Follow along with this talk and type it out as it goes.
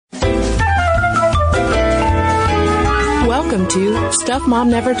Welcome to Stuff Mom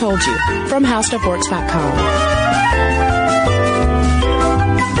Never Told You from HowStuffWorks.com.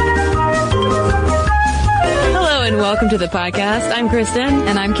 Hello and welcome to the podcast. I'm Kristen.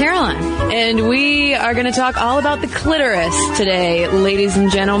 And I'm Caroline. And we are going to talk all about the clitoris today, ladies and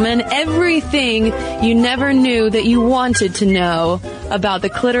gentlemen. Everything you never knew that you wanted to know about the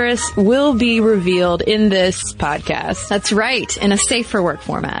clitoris will be revealed in this podcast. That's right, in a safe for work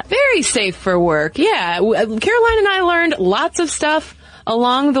format. Very safe for work, yeah. Caroline and I learned lots of stuff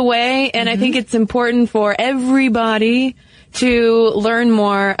along the way, and I think it's important for everybody to learn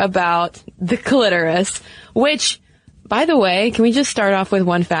more about the clitoris, which, by the way, can we just start off with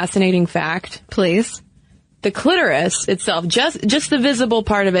one fascinating fact? Please. The clitoris itself, just the visible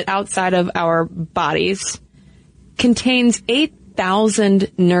part of it outside of our bodies, contains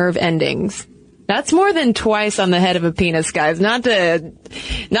 8,000 nerve endings. That's more than twice on the head of a penis, guys. Not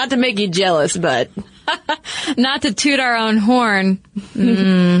to make you jealous, but not to toot our own horn.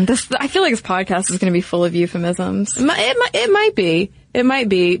 I feel like this podcast is going to be full of euphemisms. It might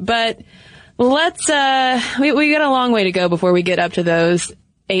be, but let's, we got a long way to go before we get up to those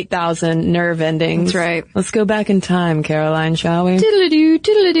 8,000 nerve endings. That's right. Let's go back in time, Caroline, shall we? Toodle-doo,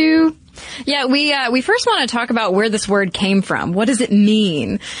 toodle-doo. Yeah, we first want to talk about where this word came from. What does it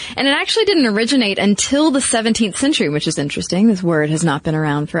mean? And it actually didn't originate until the 17th century, which is interesting. This word has not been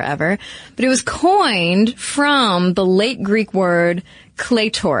around forever. But it was coined from the late Greek word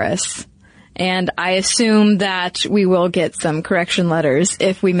clitoris. And I assume that we will get some correction letters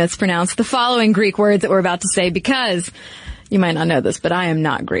if we mispronounce the following Greek words that we're about to say, because you might not know this, but I am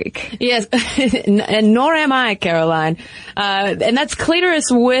not Greek. Yes, and nor am I, Caroline. And that's clitoris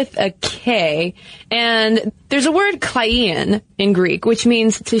with a K. And there's a word klein in Greek, which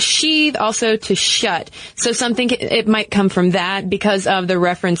means to sheathe, also to shut. So it might come from that because of the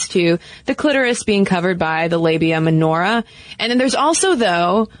reference to the clitoris being covered by the labia minora. And then there's also,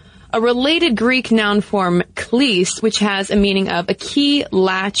 though, a related Greek noun form, kleis, which has a meaning of a key,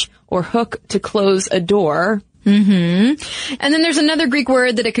 latch, or hook to close a door. Mm-hmm. And then there's another Greek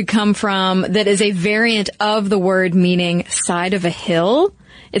word that it could come from that is a variant of the word meaning side of a hill.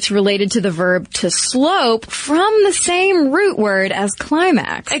 It's related to the verb to slope from the same root word as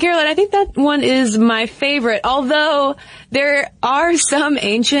climax. Hey, Caroline, I think that one is my favorite, although there are some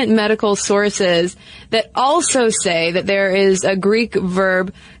ancient medical sources that also say that there is a Greek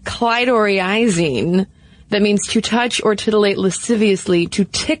verb clitorizing that means to touch or titillate lasciviously, to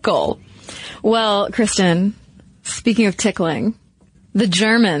tickle. Well, Kristen, speaking of tickling, the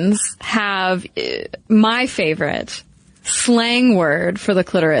Germans have my favorite slang word for the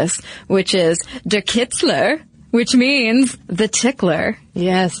clitoris, which is der Kitzler, which means the tickler.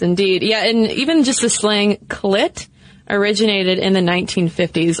 Yes, indeed. Yeah, and even just the slang clit originated in the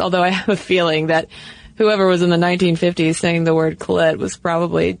 1950s, although I have a feeling that whoever was in the 1950s saying the word clit was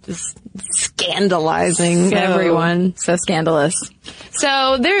probably just scandalizing everyone. So scandalous.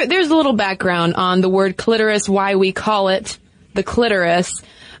 So there's a little background on the word clitoris, why we call it the clitoris.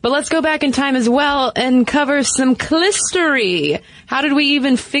 But let's go back in time as well and cover some clistery. How did we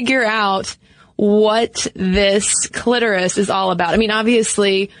even figure out what this clitoris is all about? I mean,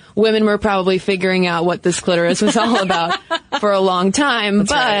 obviously, women were probably figuring out what this clitoris was all about for a long time,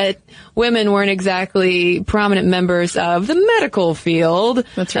 women weren't exactly prominent members of the medical field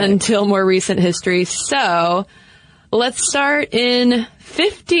until more recent history. So let's start in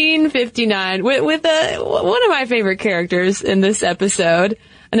 1559 with one of my favorite characters in this episode,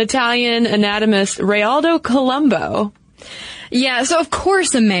 an Italian anatomist, Realdo Colombo. Yeah, so of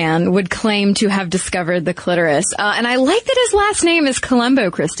course a man would claim to have discovered the clitoris. And I like that his last name is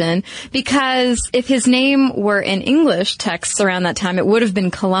Colombo, Kristen, because if his name were in English texts around that time, it would have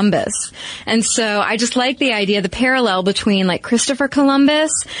been Columbus. And so I just like the idea, the parallel between like Christopher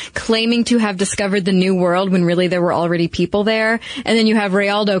Columbus claiming to have discovered the New World when really there were already people there. And then you have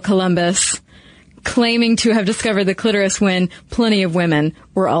Realdo Columbus claiming to have discovered the clitoris when plenty of women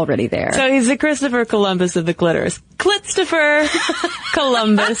were already there. So he's the Christopher Columbus of the clitoris. Clitstopher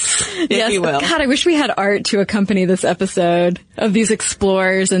Columbus, if you will. God, I wish we had art to accompany this episode of these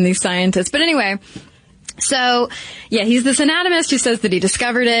explorers and these scientists. But anyway, so, yeah, he's this anatomist who says that he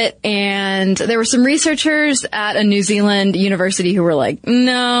discovered it, and there were some researchers at a New Zealand university who were like,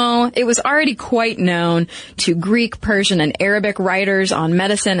 no, it was already quite known to Greek, Persian, and Arabic writers on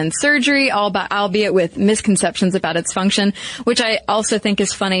medicine and surgery, albeit with misconceptions about its function, which I also think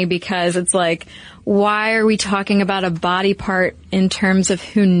is funny because it's like, why are we talking about a body part in terms of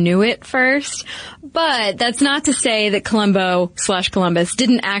who knew it first? But that's not to say that Columbo/Columbus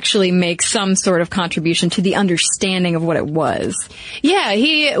didn't actually make some sort of contribution to the understanding of what it was. Yeah,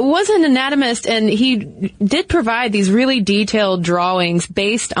 he was an anatomist, and he did provide these really detailed drawings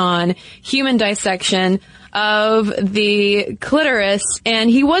based on human dissection of the clitoris, and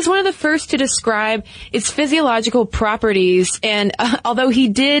he was one of the first to describe its physiological properties. And although he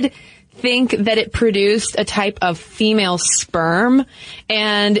did think that it produced a type of female sperm,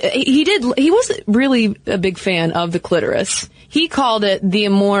 and he wasn't really a big fan of the clitoris. He called it the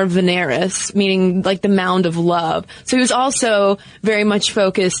amor veneris, meaning like the mound of love. So he was also very much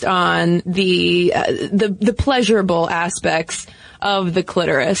focused on the pleasurable aspects of the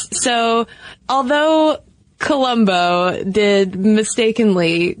clitoris. So although Columbo did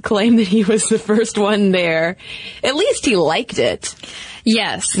mistakenly claim that he was the first one there, at least he liked it.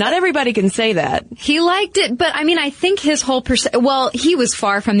 Yes. Not everybody can say that. He liked it, but I mean, I think his whole he was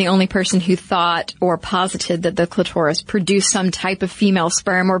far from the only person who thought or posited that the clitoris produced some type of female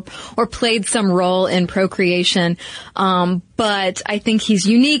sperm or played some role in procreation. But I think he's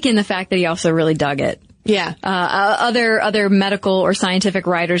unique in the fact that he also really dug it. Yeah. Other medical or scientific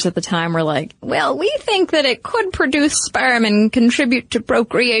writers at the time were like, well, we think that it could produce sperm and contribute to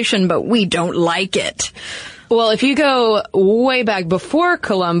procreation, but we don't like it. Well, if you go way back before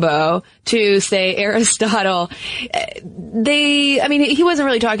Columbo to, say, Aristotle, he wasn't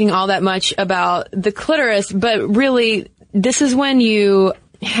really talking all that much about the clitoris, but really, this is when you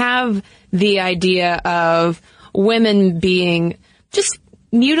have the idea of women being just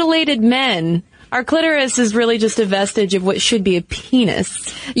mutilated men. Our clitoris is really just a vestige of what should be a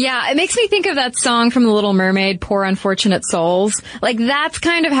penis. Yeah, it makes me think of that song from The Little Mermaid, Poor Unfortunate Souls. Like, that's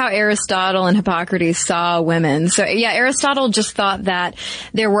kind of how Aristotle and Hippocrates saw women. So, yeah, Aristotle just thought that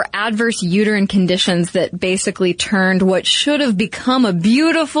there were adverse uterine conditions that basically turned what should have become a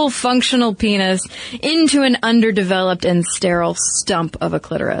beautiful, functional penis into an underdeveloped and sterile stump of a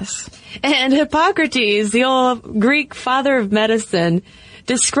clitoris. And Hippocrates, the old Greek father of medicine,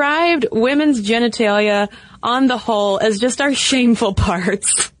 described women's genitalia on the whole as just our shameful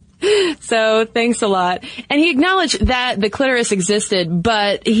parts. So thanks a lot. And he acknowledged that the clitoris existed,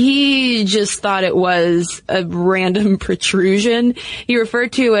 but he just thought it was a random protrusion. He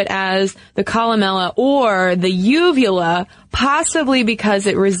referred to it as the columella or the uvula, possibly because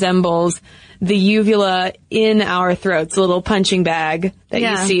it resembles the uvula in our throats, a little punching bag that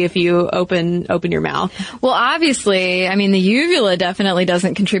you see if you open your mouth. Well, obviously, I mean, the uvula definitely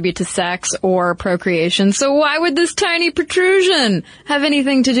doesn't contribute to sex or procreation, so why would this tiny protrusion have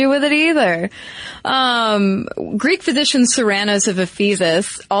anything to do with it either? Greek physician Cyrano of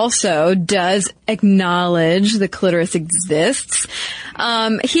Ephesus also does acknowledge the clitoris exists.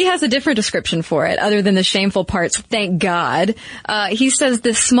 He has a different description for it, other than the shameful parts, thank God. He says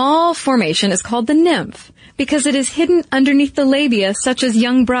this small formation is called the nymph, because it is hidden underneath the labia, such as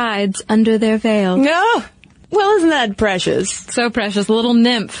young brides under their veil. No. Well, isn't that precious? So precious. Little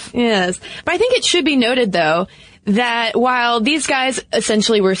nymph. Yes. But I think it should be noted, though, that while these guys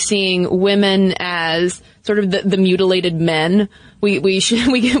essentially were seeing women as sort of the mutilated men, we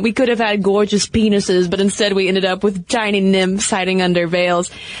could have had gorgeous penises, but instead we ended up with tiny nymphs hiding under veils.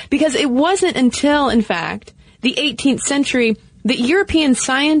 Because it wasn't until, in fact, the 18th century that European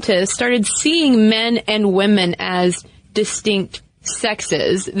scientists started seeing men and women as distinct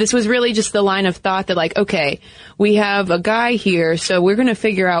sexes. This was really just the line of thought that, like, okay, we have a guy here, so we're going to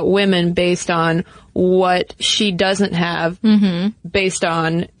figure out women based on what she doesn't have, based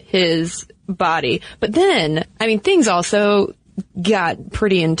on his body. But then, I mean, things also got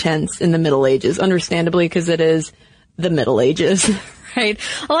pretty intense in the Middle Ages, understandably, because it is the Middle Ages. Right.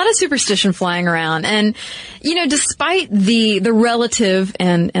 A lot of superstition flying around. And, you know, despite the relative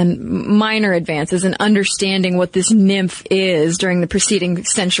and minor advances in understanding what this nymph is during the preceding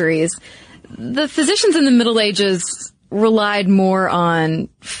centuries, the physicians in the Middle Ages relied more on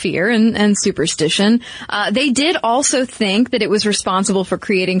fear and superstition. They did also think that it was responsible for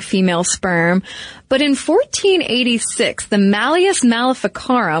creating female sperm. But in 1486, the Malleus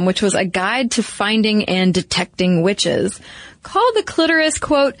Maleficarum, which was a guide to finding and detecting witches, called the clitoris,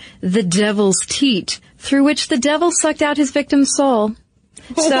 quote, the devil's teat, through which the devil sucked out his victim's soul.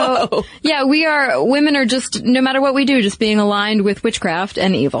 So, whoa. Yeah, women are just, no matter what we do, just being aligned with witchcraft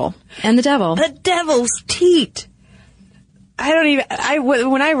and evil. And the devil. The devil's teat.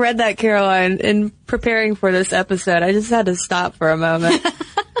 When I read that, Caroline, in preparing for this episode, I just had to stop for a moment.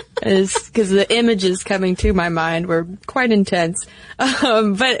 Because the images coming to my mind were quite intense.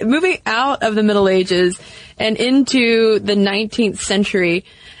 But moving out of the Middle Ages and into the 19th century,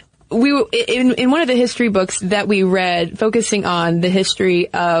 in one of the history books that we read, focusing on the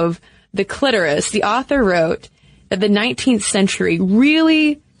history of the clitoris, the author wrote that the 19th century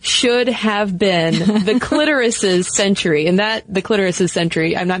really should have been the clitoris's century. And the clitoris's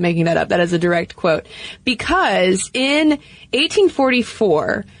century, I'm not making that up, that is a direct quote. Because in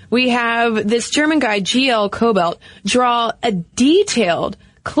 1844, we have this German guy, G.L. Kobelt, draw a detailed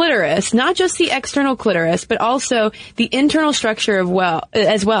clitoris, not just the external clitoris, but also the internal structure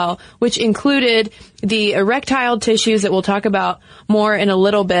as well, which included the erectile tissues that we'll talk about more in a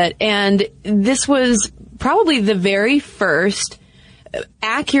little bit. And this was probably the very first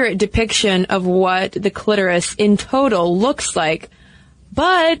accurate depiction of what the clitoris in total looks like.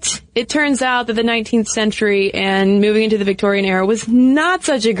 But it turns out that the 19th century and moving into the Victorian era was not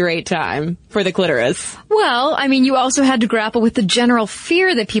such a great time for the clitoris. Well, I mean, you also had to grapple with the general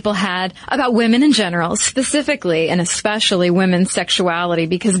fear that people had about women in general, specifically and especially women's sexuality,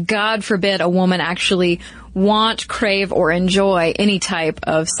 because God forbid a woman actually want, crave, or enjoy any type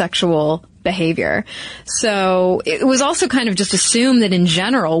of sexual behavior. So it was also kind of just assumed that in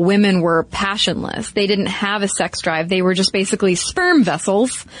general, women were passionless. They didn't have a sex drive. They were just basically sperm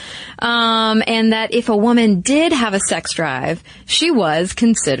vessels. And that if a woman did have a sex drive, she was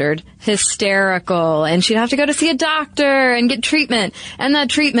considered hysterical and she'd have to go to see a doctor and get treatment. And that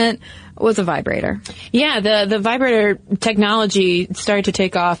treatment was a vibrator. Yeah, the vibrator technology started to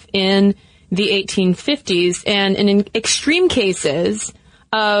take off in the 1850s, and in extreme cases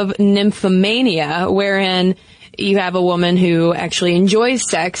of nymphomania, wherein you have a woman who actually enjoys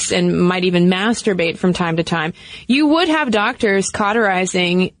sex and might even masturbate from time to time, you would have doctors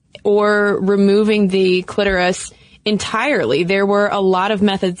cauterizing or removing the clitoris entirely. There were a lot of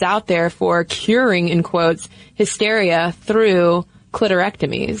methods out there for curing, in quotes, hysteria through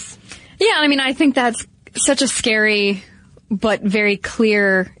clitorectomies. Yeah, I mean, I think that's such a scary but very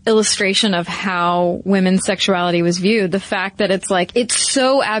clear illustration of how women's sexuality was viewed. The fact that it's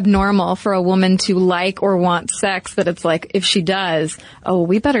so abnormal for a woman to like or want sex that it's like, if she does, oh,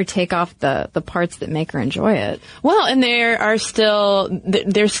 we better take off the parts that make her enjoy it. Well, and there's still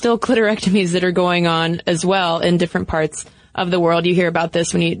clitorectomies that are going on as well in different parts of the world. You hear about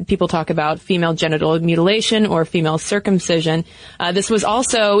this when people talk about female genital mutilation or female circumcision. This was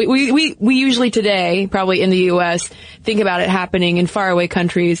also, we usually today, probably in the U.S., think about it happening in faraway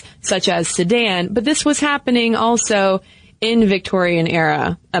countries such as Sudan, but this was happening also in Victorian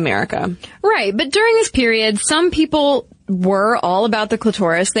era America. Right, but during this period, some people were all about the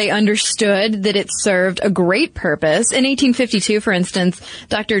clitoris. They understood that it served a great purpose. In 1852, for instance,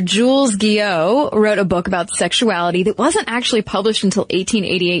 Dr. Jules Guillot wrote a book about sexuality that wasn't actually published until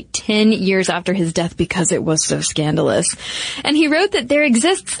 1888, 10 years after his death, because it was so scandalous. And he wrote that there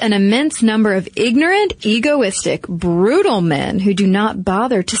exists an immense number of ignorant, egoistic, brutal men who do not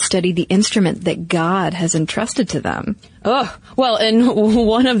bother to study the instrument that God has entrusted to them. Oh, well, and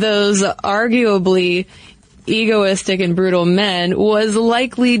one of those arguably egoistic and brutal men was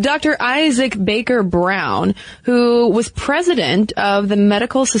likely Dr. Isaac Baker Brown, who was president of the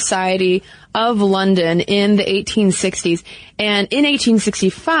Medical Society of London in the 1860s. And in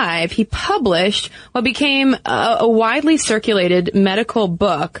 1865, he published what became a widely circulated medical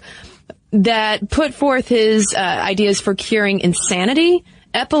book that put forth his ideas for curing insanity,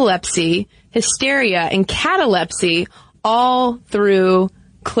 epilepsy, hysteria, and catalepsy, all through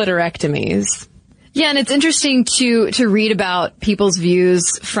clitorectomies. Yeah, and it's interesting to read about people's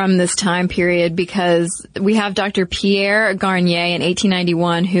views from this time period, because we have Dr. Pierre Garnier in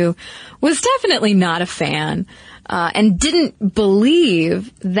 1891 who was definitely not a fan and didn't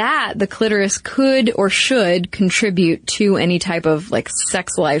believe that the clitoris could or should contribute to any type of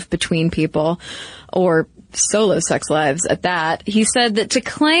sex life between people, or solo sex lives at that. He said that to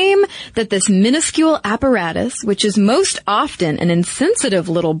claim that this minuscule apparatus, which is most often an insensitive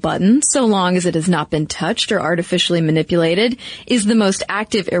little button, so long as it has not been touched or artificially manipulated, is the most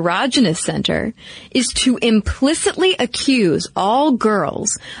active erogenous center, is to implicitly accuse all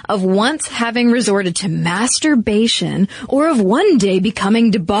girls of once having resorted to masturbation or of one day becoming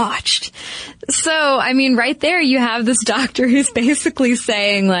debauched. So, I mean, right there you have this doctor who's basically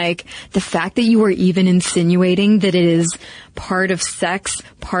saying, the fact that you are even insinuating that it is part of sex,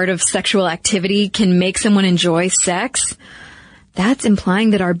 part of sexual activity, can make someone enjoy sex, that's implying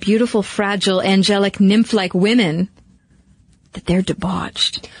that our beautiful, fragile, angelic, nymph-like women, that they're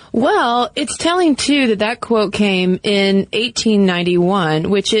debauched. Well, it's telling, too, that quote came in 1891,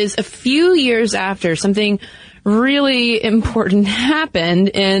 which is a few years after something really important happened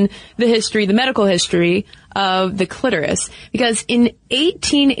in the medical history of the clitoris, because in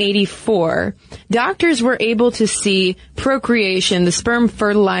 1884, doctors were able to see procreation, the sperm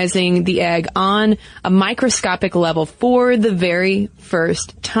fertilizing the egg, on a microscopic level for the very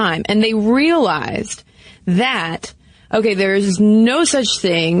first time. And they realized that, okay, there's no such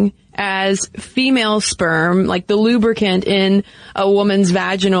thing as female sperm, like the lubricant in a woman's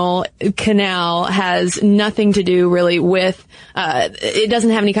vaginal canal has nothing to do really with, it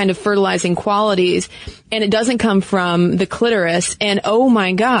doesn't have any kind of fertilizing qualities, and it doesn't come from the clitoris. And oh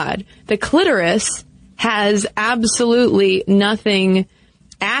my God, the clitoris has absolutely nothing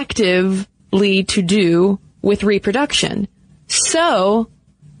actively to do with reproduction. So,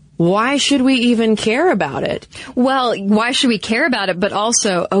 why should we even care about it? Well, why should we care about it? But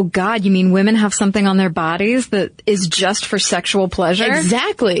also, oh God, you mean women have something on their bodies that is just for sexual pleasure?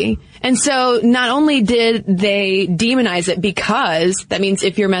 Exactly. And so not only did they demonize it, because that means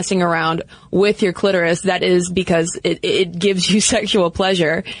if you're messing around with your clitoris, that is because it gives you sexual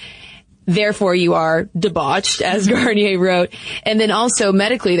pleasure. Therefore, you are debauched, as Garnier wrote. And then also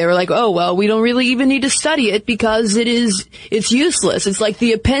medically, they were like, oh, well, we don't really even need to study it because it's useless. It's like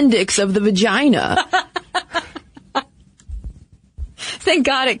the appendix of the vagina. Thank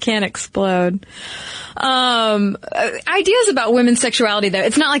God it can't explode. Ideas about women's sexuality, though,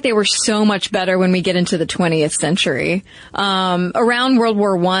 it's not like they were so much better when we get into the 20th century. Around World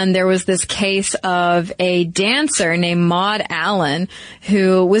War I, there was this case of a dancer named Maud Allen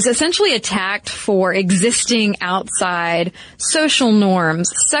who was essentially attacked for existing outside social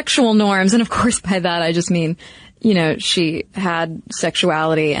norms, sexual norms, and of course by that I just mean, you know, she had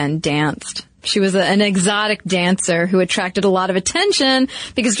sexuality and danced. She was an exotic dancer who attracted a lot of attention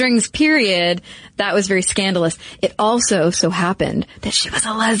because during this period, that was very scandalous. It also so happened that she was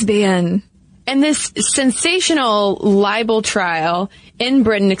a lesbian. And this sensational libel trial in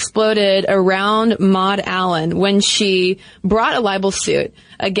Britain exploded around Maud Allen when she brought a libel suit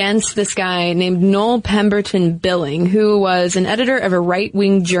against this guy named Noel Pemberton Billing, who was an editor of a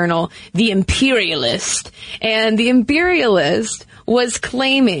right-wing journal, The Imperialist. And The Imperialist was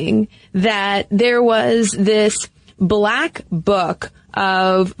claiming that there was this black book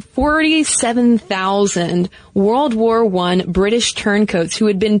of 47,000 World War I British turncoats who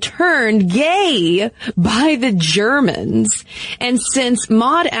had been turned gay by the Germans. And since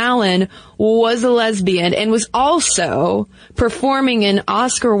Maud Allen was a lesbian and was also performing in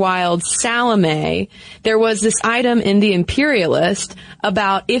Oscar Wilde's Salome, there was this item in The Imperialist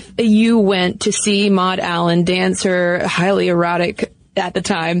about if you went to see Maud Allen dance her highly erotic, at the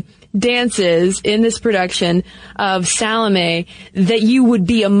time, dances in this production of Salome, that you would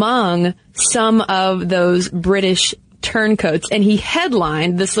be among some of those British turncoats. And he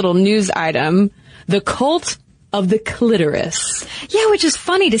headlined this little news item, "The Cult of the Clitoris." Yeah, which is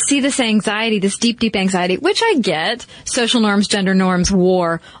funny to see this anxiety, this deep, deep anxiety, which I get. Social norms, gender norms,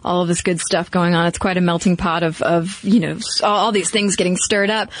 war, all of this good stuff going on. It's quite a melting pot of you know, all these things getting stirred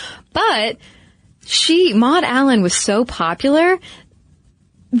up. But Maud Allen was so popular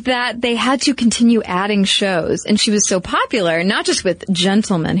that they had to continue adding shows. And she was so popular, not just with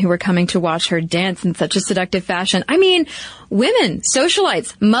gentlemen who were coming to watch her dance in such a seductive fashion. I mean, women,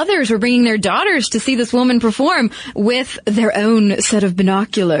 socialites, mothers were bringing their daughters to see this woman perform with their own set of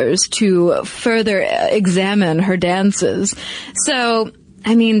binoculars to further examine her dances. So,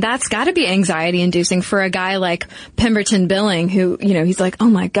 I mean, that's got to be anxiety-inducing for a guy like Pemberton Billing, who, you know, he's like, oh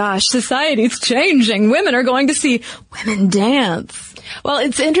my gosh, society's changing. Women are going to see women dance. Well,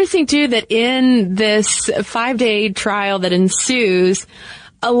 it's interesting, too, that in this 5-day trial that ensues,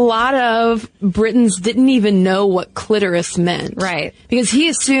 a lot of Britons didn't even know what clitoris meant. Right. Because he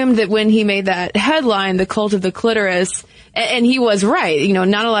assumed that when he made that headline, The Cult of the Clitoris, and he was right, you know,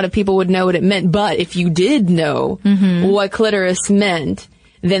 not a lot of people would know what it meant, but if you did know what clitoris meant,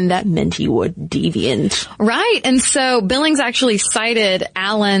 then that meant he was deviant. Right. And so Billings actually cited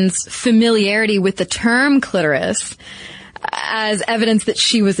Allen's familiarity with the term clitoris as evidence that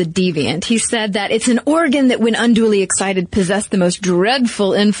she was a deviant. He said that it's an organ that, when unduly excited, possessed the most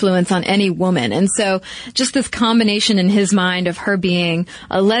dreadful influence on any woman. And so just this combination in his mind of her being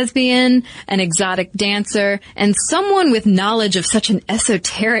a lesbian, an exotic dancer, and someone with knowledge of such an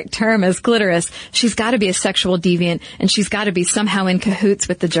esoteric term as clitoris, she's got to be a sexual deviant, and she's got to be somehow in cahoots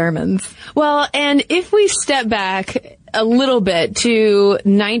with the Germans. Well, and if we step back a little bit to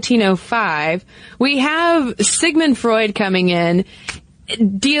 1905, we have Sigmund Freud coming in,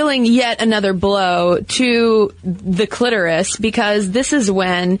 dealing yet another blow to the clitoris, because this is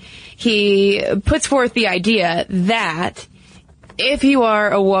when he puts forth the idea that if you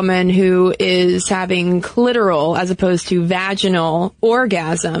are a woman who is having clitoral as opposed to vaginal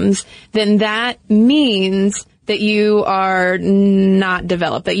orgasms, then that means that you are not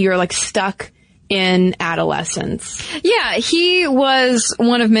developed, that you're like stuck in adolescence. Yeah, he was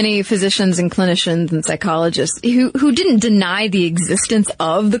one of many physicians and clinicians and psychologists who didn't deny the existence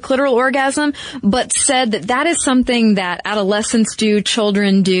of the clitoral orgasm, but said that that is something that adolescents do,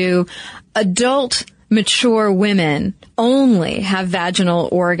 children do. Adult, mature women only have vaginal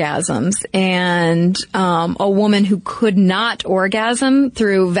orgasms, and a woman who could not orgasm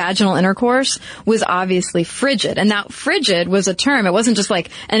through vaginal intercourse was obviously frigid. And that frigid was a term. It wasn't just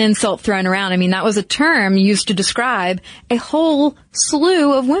like an insult thrown around. I mean, that was a term used to describe a whole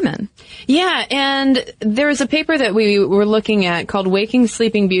slew of women. Yeah, and there was a paper that we were looking at called Waking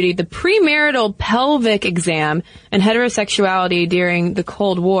Sleeping Beauty, the Premarital Pelvic Exam and Heterosexuality During the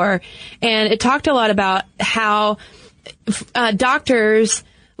Cold War. And it talked a lot about how doctors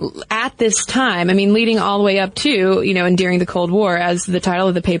at this time, I mean, leading all the way up to, and during the Cold War, as the title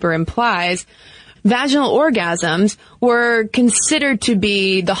of the paper implies, vaginal orgasms were considered to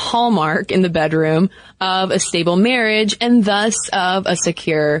be the hallmark in the bedroom of a stable marriage and thus of a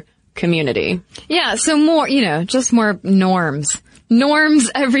secure community. Yeah, so more, just more norms. Norms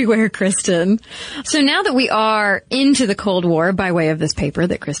everywhere, Kristen. So now that we are into the Cold War by way of this paper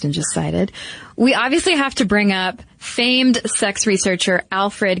that Kristen just cited, we obviously have to bring up famed sex researcher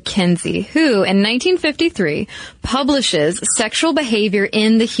Alfred Kinsey, who in 1953 publishes Sexual Behavior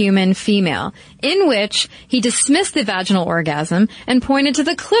in the Human Female, in which he dismissed the vaginal orgasm and pointed to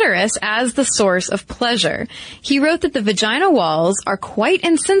the clitoris as the source of pleasure. He wrote that the vaginal walls are quite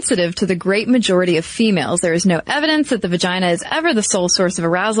insensitive to the great majority of females. There is no evidence that the vagina is ever the sole source of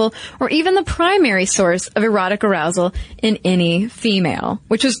arousal or even the primary source of erotic arousal in any female,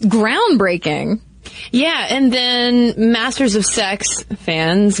 which is groundbreaking. Yeah, and then Masters of Sex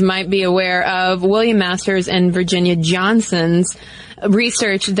fans might be aware of William Masters and Virginia Johnson's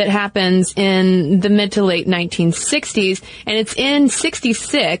research that happens in the mid to late 1960s, and it's in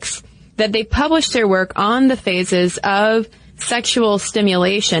 66 that they published their work on the phases of sexual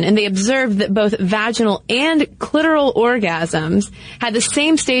stimulation, and they observed that both vaginal and clitoral orgasms had the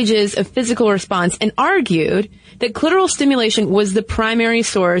same stages of physical response and argued that clitoral stimulation was the primary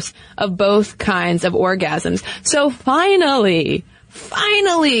source of both kinds of orgasms. So finally,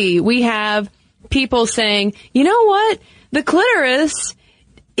 we have people saying, you know what? The clitoris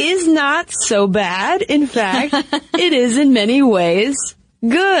is not so bad. In fact, it is in many ways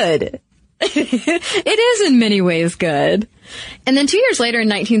good. It is in many ways good. And then 2 years later, in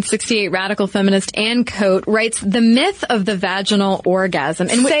 1968, radical feminist Ann Cote writes The Myth of the Vaginal Orgasm.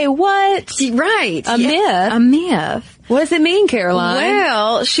 And say what? Right. Myth? A myth. What does it mean, Caroline?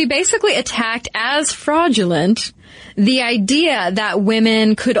 Well, she basically attacked as fraudulent the idea that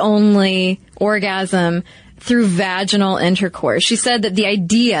women could only orgasm through vaginal intercourse. She said that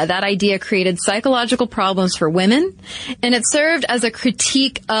that idea created psychological problems for women, and it served as a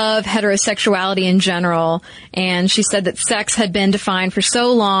critique of heterosexuality in general. And she said that sex had been defined for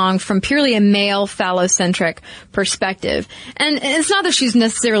so long from purely a male phallocentric perspective. And it's not that she's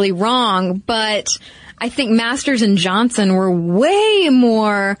necessarily wrong, but I think Masters and Johnson were way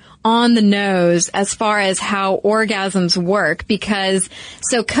more on the nose as far as how orgasms work, because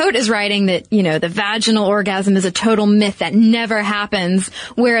so Cote is writing that, the vaginal orgasm is a total myth that never happens,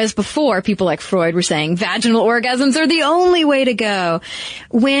 whereas before people like Freud were saying vaginal orgasms are the only way to go.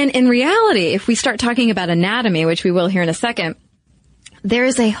 When in reality, if we start talking about anatomy, which we will here in a second, there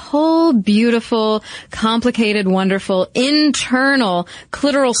is a whole beautiful, complicated, wonderful internal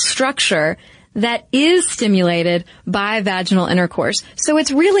clitoral structure that is stimulated by vaginal intercourse. So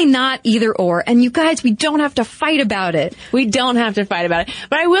it's really not either or. And you guys, we don't have to fight about it. We don't have to fight about it.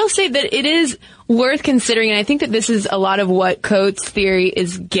 But I will say that it is worth considering, and I think that this is a lot of what Coates' theory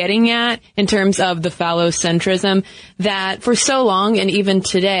is getting at in terms of the phallocentrism, that for so long, and even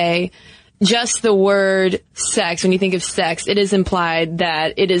today, just the word sex, when you think of sex, it is implied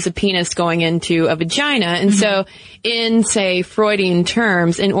that it is a penis going into a vagina. And so in, say, Freudian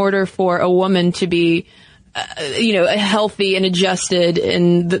terms, in order for a woman to be, healthy and adjusted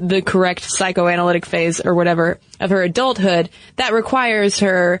in the correct psychoanalytic phase or whatever of her adulthood, that requires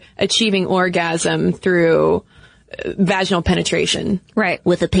her achieving orgasm through vaginal penetration. Right.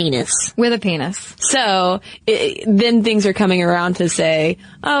 With a penis. With a penis. So then things are coming around to say,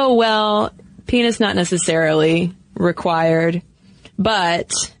 oh, well, penis not necessarily required,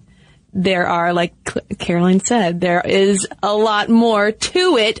 but there are, like Caroline said, there is a lot more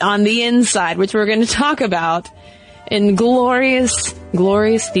to it on the inside, which we're going to talk about in glorious,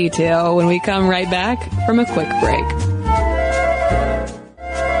 glorious detail when we come right back from a quick break.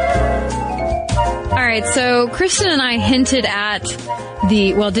 right, so Kristen and I hinted at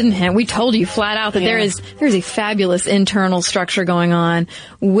didn't hint, we told you flat out that there's a fabulous internal structure going on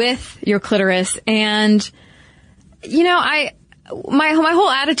with your clitoris, and, you know, my whole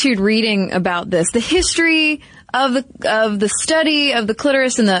attitude reading about this, the history of the study of the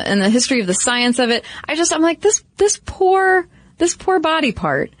clitoris and the history of the science of it, I'm like, this poor body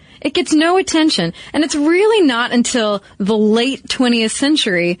part. It gets no attention. And it's really not until the late 20th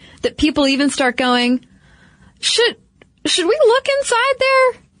century that people even start going, should we look inside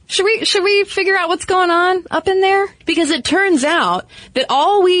there? Should we figure out what's going on up in there? Because it turns out that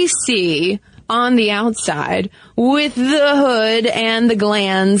all we see on the outside with the hood and the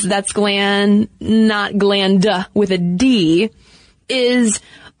glands, that's gland, not gland with a D, is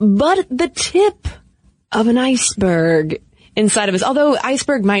but the tip of an iceberg inside of us. Although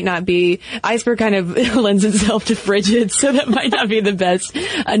iceberg kind of lends itself to frigid, so that might not be the best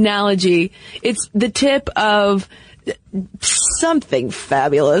analogy. It's the tip of something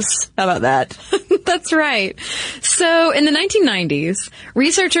fabulous. How about that? That's right. So in the 1990s,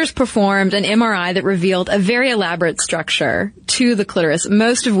 researchers performed an MRI that revealed a very elaborate structure to the clitoris,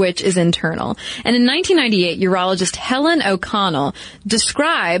 most of which is internal. And in 1998, urologist Helen O'Connell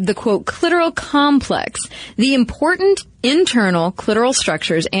described the, quote, clitoral complex, the important internal clitoral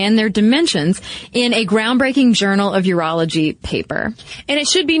structures and their dimensions, in a groundbreaking Journal of Urology paper. And it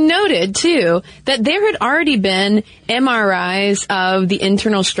should be noted, too, that there had already been MRIs of the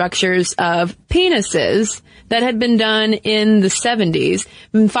internal structures of penises that had been done in the 70s.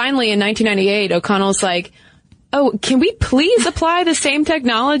 And finally, in 1998, O'Connell's like, oh, can we please apply the same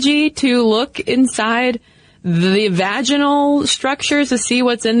technology to look inside the vaginal structures to see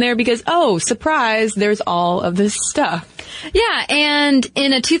what's in there? Because, oh, surprise, there's all of this stuff. Yeah, and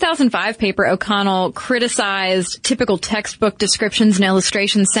in a 2005 paper, O'Connell criticized typical textbook descriptions and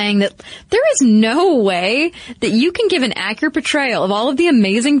illustrations, saying that there is no way that you can give an accurate portrayal of all of the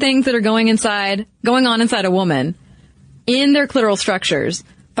amazing things that are going on inside a woman in their clitoral structures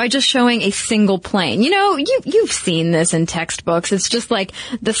by just showing a single plane. You know, you've seen this in textbooks. It's just like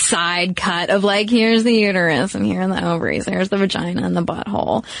the side cut of like, here's the uterus and here are the ovaries, there's the vagina and the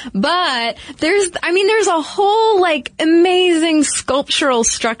butthole. But there's a whole like amazing sculptural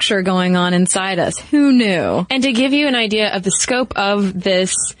structure going on inside us. Who knew? And to give you an idea of the scope of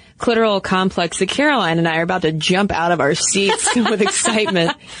this clitoral complex that Caroline and I are about to jump out of our seats with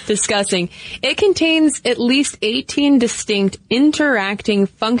excitement discussing. It contains at least 18 distinct interacting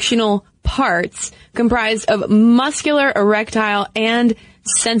functional parts comprised of muscular, erectile, and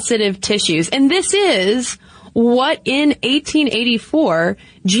sensitive tissues. And this is what in 1884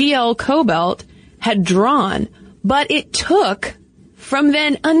 G.L. Cobalt had drawn. But it took from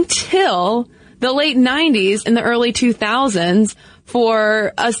then until the late 90s and the early 2000s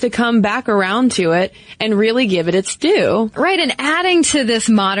for us to come back around to it and really give it its due. Right, and adding to this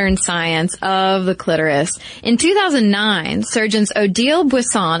modern science of the clitoris, in 2009, surgeons Odile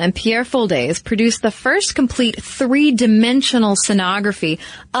Buisson and Pierre Foldes produced the first complete three-dimensional sonography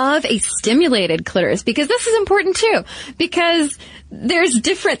of a stimulated clitoris, because this is important too, because there's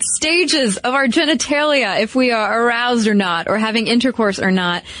different stages of our genitalia if we are aroused or not, or having intercourse or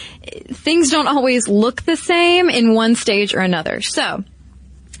not. Things don't always look the same in one stage or another. So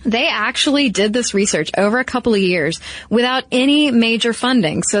they actually did this research over a couple of years without any major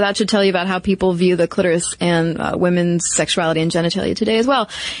funding. So that should tell you about how people view the clitoris and women's sexuality and genitalia today as well.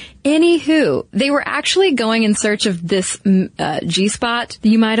 Anywho, they were actually going in search of this G-spot that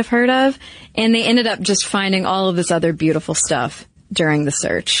you might have heard of, and they ended up just finding all of this other beautiful stuff during the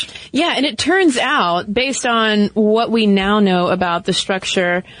search. Yeah, and it turns out, based on what we now know about the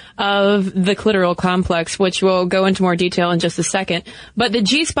structure of the clitoral complex, which we'll go into more detail in just a second, but the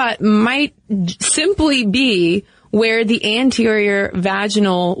G-spot might simply be where the anterior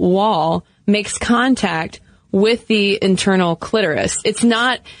vaginal wall makes contact with the internal clitoris. It's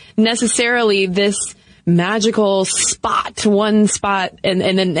not necessarily this magical spot, one spot,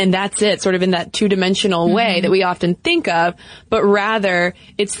 and that's it, sort of in that two-dimensional way that we often think of, but rather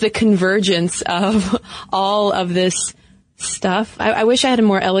it's the convergence of all of this stuff. I wish I had a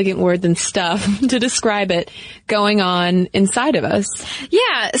more elegant word than stuff to describe it going on inside of us.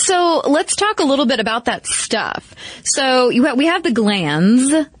 Yeah, so let's talk a little bit about that stuff. So we have the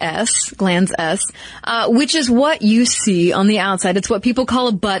glands S, which is what you see on the outside. It's what people call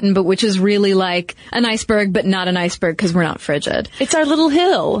a button, but which is really like an iceberg, but not an iceberg because we're not frigid. It's our little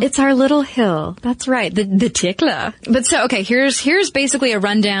hill. It's our little hill. That's right. The tickler. But so, okay, here's basically a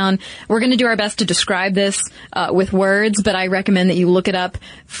rundown. We're going to do our best to describe this with words, but I recommend that you look it up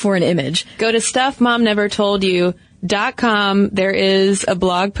for an image. Go to stuffmomnevertoldyou.com cliteracy.com, there is a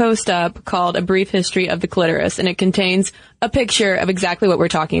blog post up called A Brief History of the Clitoris, and it contains a picture of exactly what we're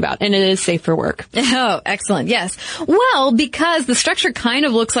talking about, and it is safe for work. Oh, excellent. Yes. Well, because the structure kind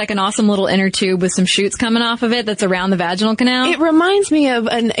of looks like an awesome little inner tube with some shoots coming off of it that's around the vaginal canal. It reminds me of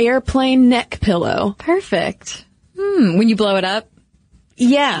an airplane neck pillow. Perfect. When you blow it up?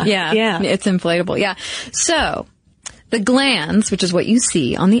 Yeah. Yeah. It's inflatable. Yeah. So, the glans, which is what you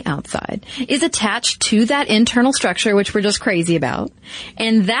see on the outside, is attached to that internal structure, which we're just crazy about.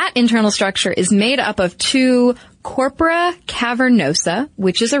 And that internal structure is made up of two corpora cavernosa,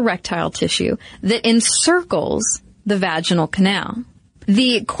 which is erectile tissue, that encircles the vaginal canal.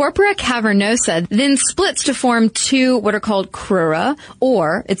 The corpora cavernosa then splits to form two what are called crura,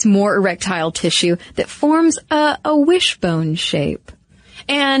 or it's more erectile tissue that forms a wishbone shape.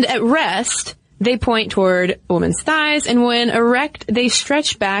 And at rest, they point toward a woman's thighs, and when erect, they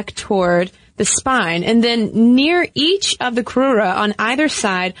stretch back toward the spine. And then near each of the crura on either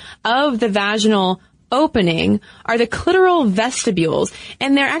side of the vaginal opening are the clitoral vestibules,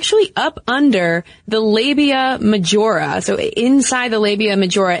 and they're actually up under the labia majora, so inside the labia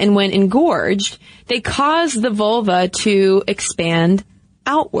majora, and when engorged, they cause the vulva to expand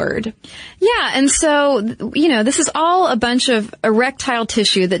outward. Yeah, and so, this is all a bunch of erectile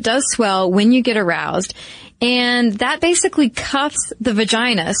tissue that does swell when you get aroused, and that basically cuffs the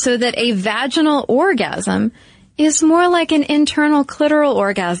vagina so that a vaginal orgasm is more like an internal clitoral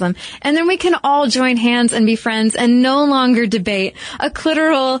orgasm. And then we can all join hands and be friends and no longer debate a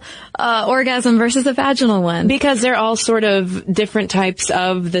clitoral orgasm versus a vaginal one. Because they're all sort of different types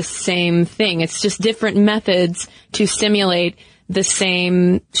of the same thing. It's just different methods to stimulate the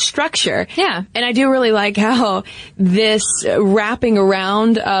same structure. Yeah. And I do really like how this wrapping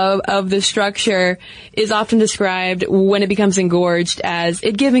around of the structure is often described when it becomes engorged as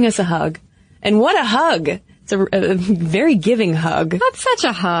it giving us a hug. And what a hug! It's a very giving hug. That's such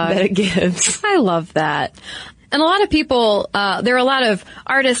a hug that it gives. I love that. And a lot of people, there are a lot of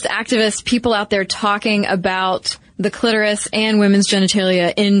artists, activists, people out there talking about the clitoris and women's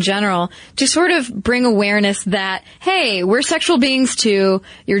genitalia in general to sort of bring awareness that, hey, we're sexual beings too.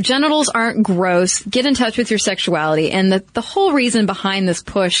 Your genitals aren't gross. Get in touch with your sexuality. And the whole reason behind this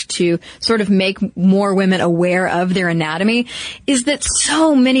push to sort of make more women aware of their anatomy is that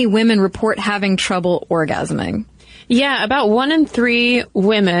so many women report having trouble orgasming. Yeah, about 1 in 3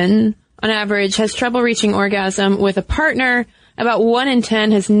 women on average has trouble reaching orgasm with a partner. About 1 in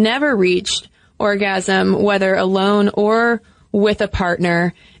 10 has never reached orgasm, whether alone or with a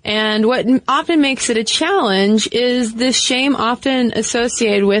partner. And what often makes it a challenge is the shame often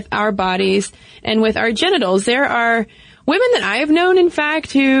associated with our bodies and with our genitals. There are women that I have known, in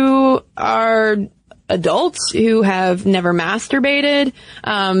fact, who are adults who have never masturbated.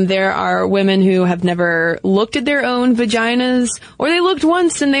 There are women who have never looked at their own vaginas, or they looked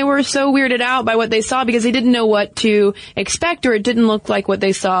once and they were so weirded out by what they saw because they didn't know what to expect, or it didn't look like what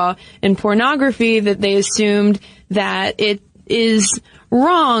they saw in pornography, that they assumed that it is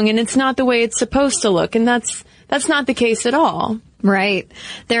wrong and it's not the way it's supposed to look. And that's not the case at all. Right.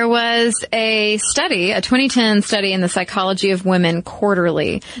 There was a study, a 2010 study in the Psychology of Women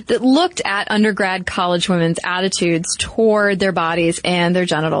Quarterly that looked at undergrad college women's attitudes toward their bodies and their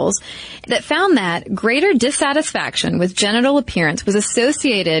genitals that found that greater dissatisfaction with genital appearance was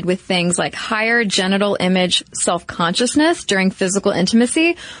associated with things like higher genital image self-consciousness during physical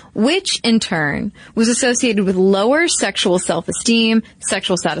intimacy, which in turn was associated with lower sexual self-esteem,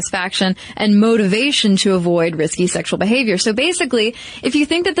 sexual satisfaction, and motivation to avoid risky sexual behavior. So basically, if you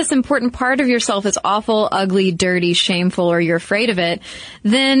think that this important part of yourself is awful, ugly, dirty, shameful, or you're afraid of it,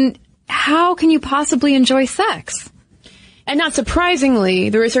 then how can you possibly enjoy sex? And not surprisingly,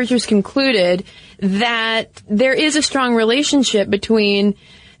 the researchers concluded that there is a strong relationship between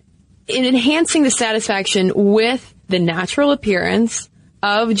enhancing the satisfaction with the natural appearance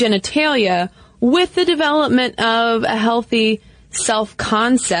of genitalia with the development of a healthy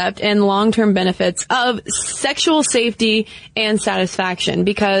self-concept and long-term benefits of sexual safety and satisfaction.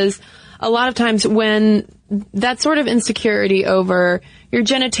 Because a lot of times when that sort of insecurity over your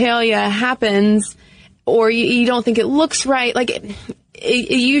genitalia happens, or you don't think it looks right, like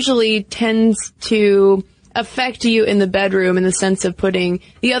it usually tends to affect you in the bedroom in the sense of putting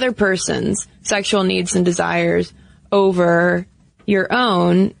the other person's sexual needs and desires over your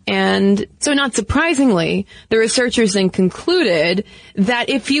own. And so not surprisingly, the researchers then concluded that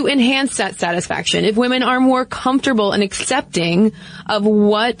if you enhance that satisfaction, if women are more comfortable and accepting of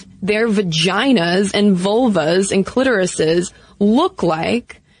what their vaginas and vulvas and clitorises look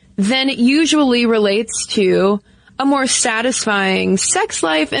like, then it usually relates to a more satisfying sex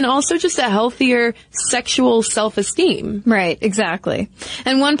life and also just a healthier sexual self-esteem. Right, exactly.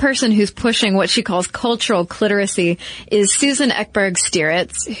 And one person who's pushing what she calls cultural cliteracy is Susan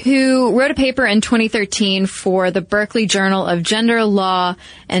Ekberg-Stieritz, who wrote a paper in 2013 for the Berkeley Journal of Gender, Law,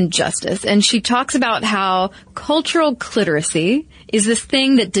 and Justice. And she talks about how cultural cliteracy is this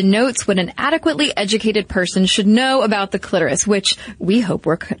thing that denotes what an adequately educated person should know about the clitoris, which we hope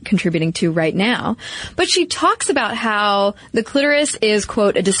we're contributing to right now. But she talks about how the clitoris is,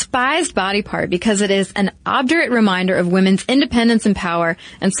 quote, a despised body part because it is an obdurate reminder of women's independence and power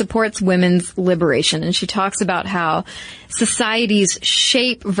and supports women's liberation. And she talks about how societies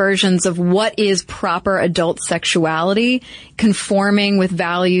shape versions of what is proper adult sexuality, conforming with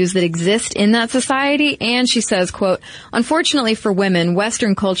values that exist in that society. And she says, quote, unfortunately for women,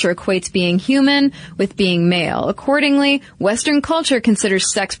 Western culture equates being human with being male. Accordingly, Western culture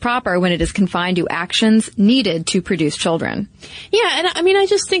considers sex proper when it is confined to actions needed to produce children. Yeah, and I mean, I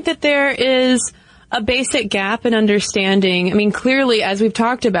just think that there is a basic gap in understanding. I mean, clearly, as we've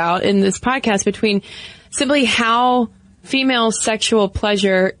talked about in this podcast, between simply how female sexual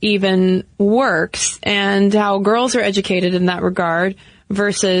pleasure even works and how girls are educated in that regard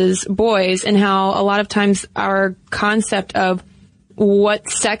versus boys, and how a lot of times our concept of what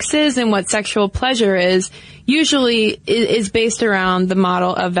sex is and what sexual pleasure is usually is based around the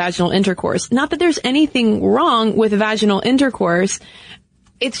model of vaginal intercourse. Not that there's anything wrong with vaginal intercourse.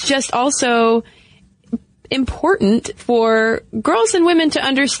 It's just also important for girls and women to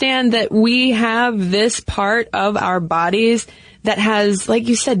understand that we have this part of our bodies that has, like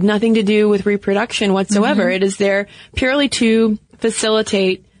you said, nothing to do with reproduction whatsoever. Mm-hmm. It is there purely to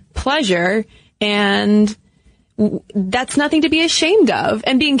facilitate pleasure, and that's nothing to be ashamed of.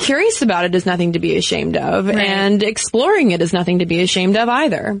 And being curious about it is nothing to be ashamed of. Right. And exploring it is nothing to be ashamed of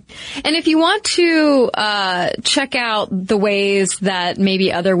either. And if you want to check out the ways that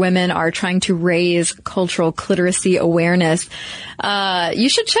maybe other women are trying to raise cultural cliteracy awareness, you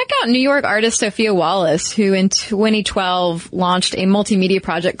should check out New York artist Sophia Wallace, who in 2012 launched a multimedia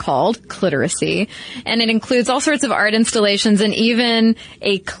project called Cliteracy. And it includes all sorts of art installations and even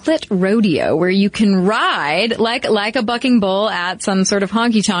a clit rodeo where you can ride like a bucking bull at some sort of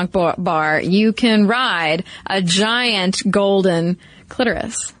honky-tonk bar. You can ride a giant golden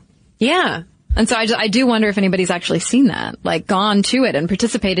clitoris. Yeah. And so I do wonder if anybody's actually seen that, like gone to it and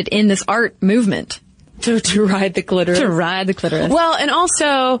participated in this art movement. To ride the clitoris. To ride the clitoris. Well, and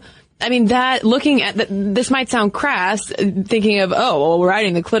also, I mean, that looking at this might sound crass, thinking of, oh, well,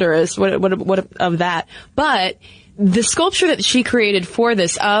 riding the clitoris, what of that? But the sculpture that she created for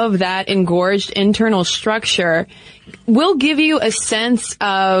this, of that engorged internal structure, will give you a sense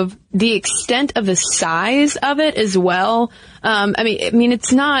of the extent of the size of it as well. I mean,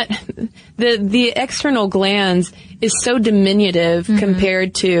 it's not, the external glands is so diminutive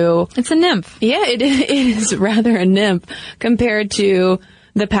compared to... It's a nymph. Yeah, it is rather a nymph compared to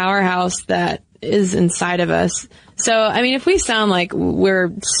the powerhouse that is inside of us. So, I mean, if we sound like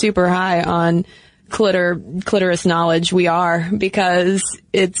we're super high on clitoris knowledge, we are, because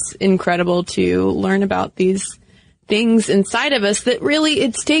it's incredible to learn about these things inside of us that really,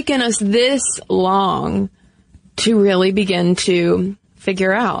 it's taken us this long to really begin to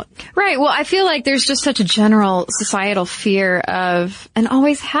figure out. Right. Well, I feel like there's just such a general societal fear of, and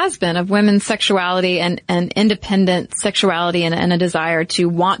always has been, of women's sexuality and independent sexuality and a desire to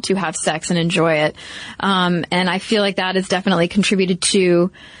want to have sex and enjoy it. And I feel like that has definitely contributed to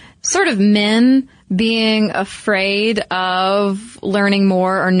sort of men being afraid of learning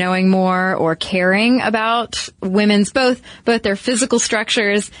more or knowing more or caring about women's both their physical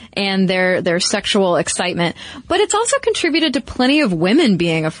structures and their sexual excitement. But it's also contributed to plenty of women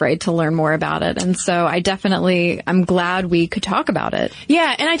being afraid to learn more about it. And so I'm glad we could talk about it.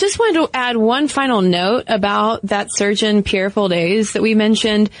 Yeah, and I just wanted to add one final note about that surgeon, Pierre Foldays, that we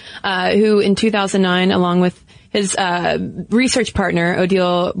mentioned, who in 2009, along with his research partner,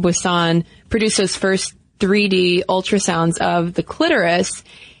 Odile Buisson, produced his first 3D ultrasounds of the clitoris.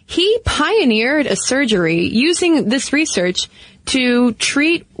 He pioneered a surgery using this research to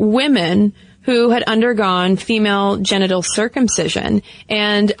treat women who had undergone female genital circumcision.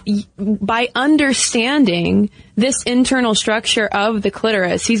 And by understanding this internal structure of the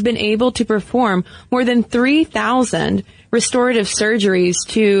clitoris, he's been able to perform more than 3,000 restorative surgeries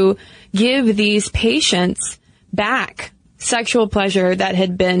to give these patients back sexual pleasure that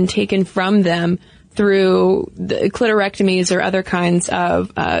had been taken from them through the clitorectomies or other kinds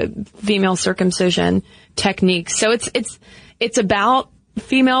of female circumcision techniques. So it's about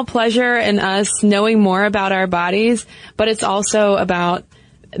female pleasure and us knowing more about our bodies, but it's also about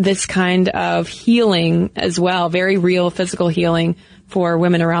this kind of healing as well, very real physical healing for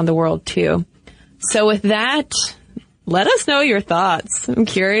women around the world too. So with that, let us know your thoughts. I'm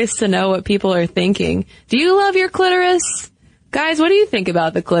curious to know what people are thinking. Do you love your clitoris? Guys, what do you think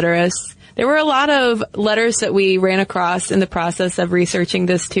about the clitoris? There were a lot of letters that we ran across in the process of researching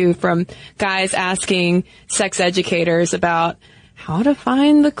this too, from guys asking sex educators about how to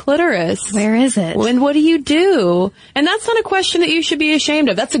find the clitoris. Where is it? And what do you do? And that's not a question that you should be ashamed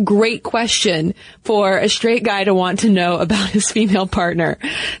of. That's a great question for a straight guy to want to know about his female partner.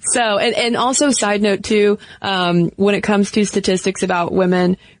 So, and also side note too, when it comes to statistics about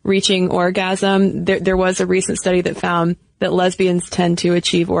women reaching orgasm, there was a recent study that found that lesbians tend to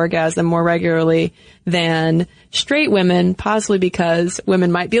achieve orgasm more regularly than straight women, possibly because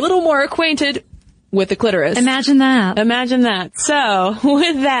women might be a little more acquainted with the clitoris. Imagine that. Imagine that. So,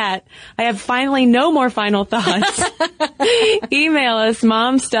 with that, I have finally no more final thoughts. Email us,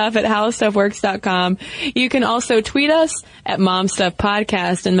 momstuff@howstuffworks.com. You can also tweet us at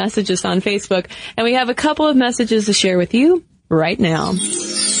momstuffpodcast and message us on Facebook. And we have a couple of messages to share with you right now.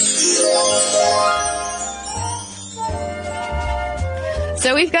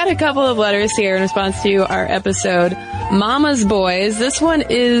 So we've got a couple of letters here in response to our episode, Mama's Boys. This one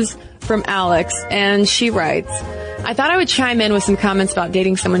is from Alex, and she writes, I thought I would chime in with some comments about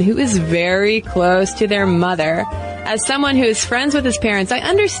dating someone who is very close to their mother. As someone who is friends with his parents, I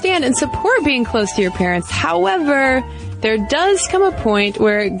understand and support being close to your parents. However, there does come a point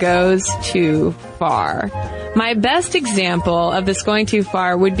where it goes too far. My best example of this going too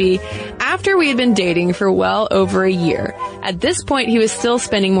far would be after we had been dating for well over a year. At this point, he was still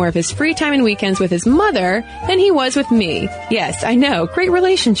spending more of his free time and weekends with his mother than he was with me. Yes, I know, great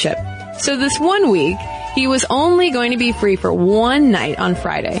relationship. So this one week, he was only going to be free for one night on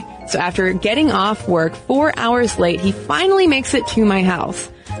Friday. So after getting off work 4 hours late, he finally makes it to my house.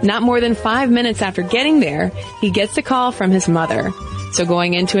 Not more than 5 minutes after getting there, he gets a call from his mother. So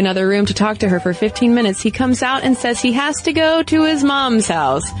going into another room to talk to her for 15 minutes, he comes out and says he has to go to his mom's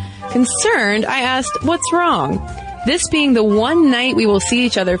house. Concerned, I asked, what's wrong? This being the one night we will see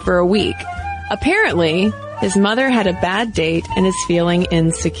each other for a week. Apparently, his mother had a bad date and is feeling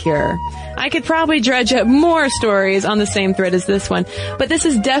insecure. I could probably dredge up more stories on the same thread as this one, but this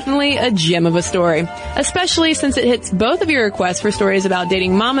is definitely a gem of a story, especially since it hits both of your requests for stories about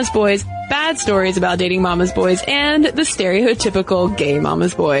dating mama's boys, bad stories about dating mama's boys, and the stereotypical gay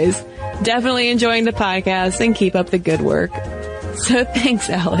mama's boys. Definitely enjoying the podcast and keep up the good work. So thanks,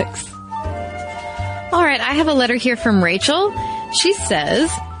 Alex. All right, I have a letter here from Rachel. She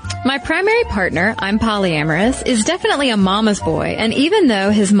says, my primary partner, I'm polyamorous, is definitely a mama's boy, and even though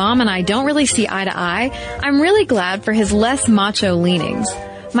his mom and I don't really see eye to eye, I'm really glad for his less macho leanings.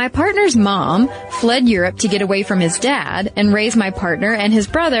 My partner's mom fled Europe to get away from his dad and raise my partner and his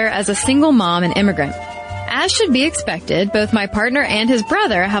brother as a single mom and immigrant. As should be expected, both my partner and his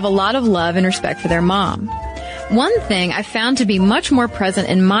brother have a lot of love and respect for their mom. One thing I found to be much more present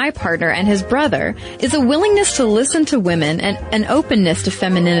in my partner and his brother is a willingness to listen to women and an openness to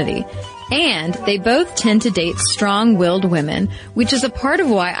femininity. And they both tend to date strong-willed women, which is a part of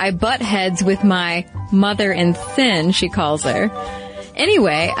why I butt heads with my mother-in-sin, she calls her.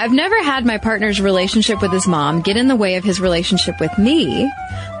 Anyway, I've never had my partner's relationship with his mom get in the way of his relationship with me,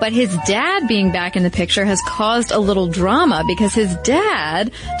 but his dad being back in the picture has caused a little drama because his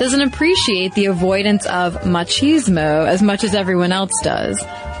dad doesn't appreciate the avoidance of machismo as much as everyone else does.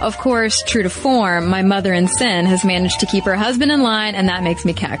 Of course, true to form, my mother-in-sin has managed to keep her husband in line, and that makes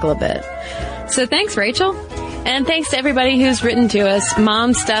me cackle a bit. So thanks, Rachel. And thanks to everybody who's written to us.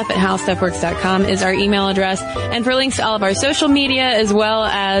 Momstuff@howstuffworks.com is our email address. And for links to all of our social media, as well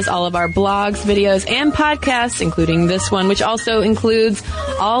as all of our blogs, videos, and podcasts, including this one, which also includes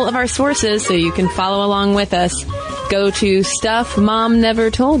all of our sources so you can follow along with us, go to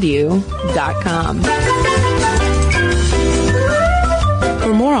stuffmomnevertoldyou.com.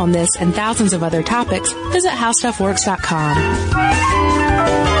 For more on this and thousands of other topics, visit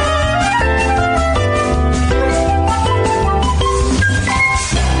howstuffworks.com.